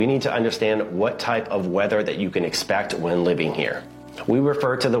We need to understand what type of weather that you can expect when living here. We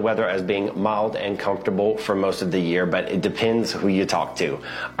refer to the weather as being mild and comfortable for most of the year, but it depends who you talk to.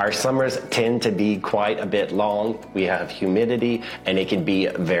 Our summers tend to be quite a bit long. We have humidity and it can be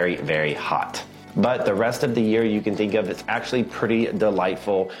very, very hot. But the rest of the year you can think of it's actually pretty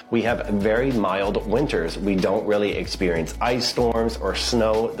delightful. We have very mild winters. We don't really experience ice storms or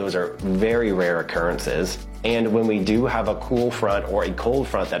snow. Those are very rare occurrences. And when we do have a cool front or a cold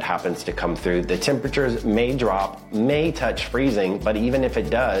front that happens to come through, the temperatures may drop, may touch freezing, but even if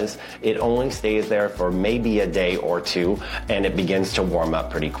it does, it only stays there for maybe a day or two, and it begins to warm up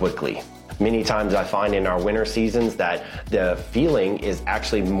pretty quickly. Many times I find in our winter seasons that the feeling is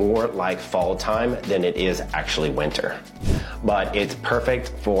actually more like fall time than it is actually winter. But it's perfect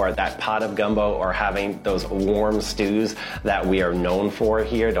for that pot of gumbo or having those warm stews that we are known for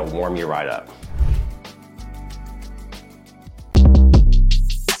here to warm you right up.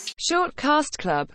 Short Cast Club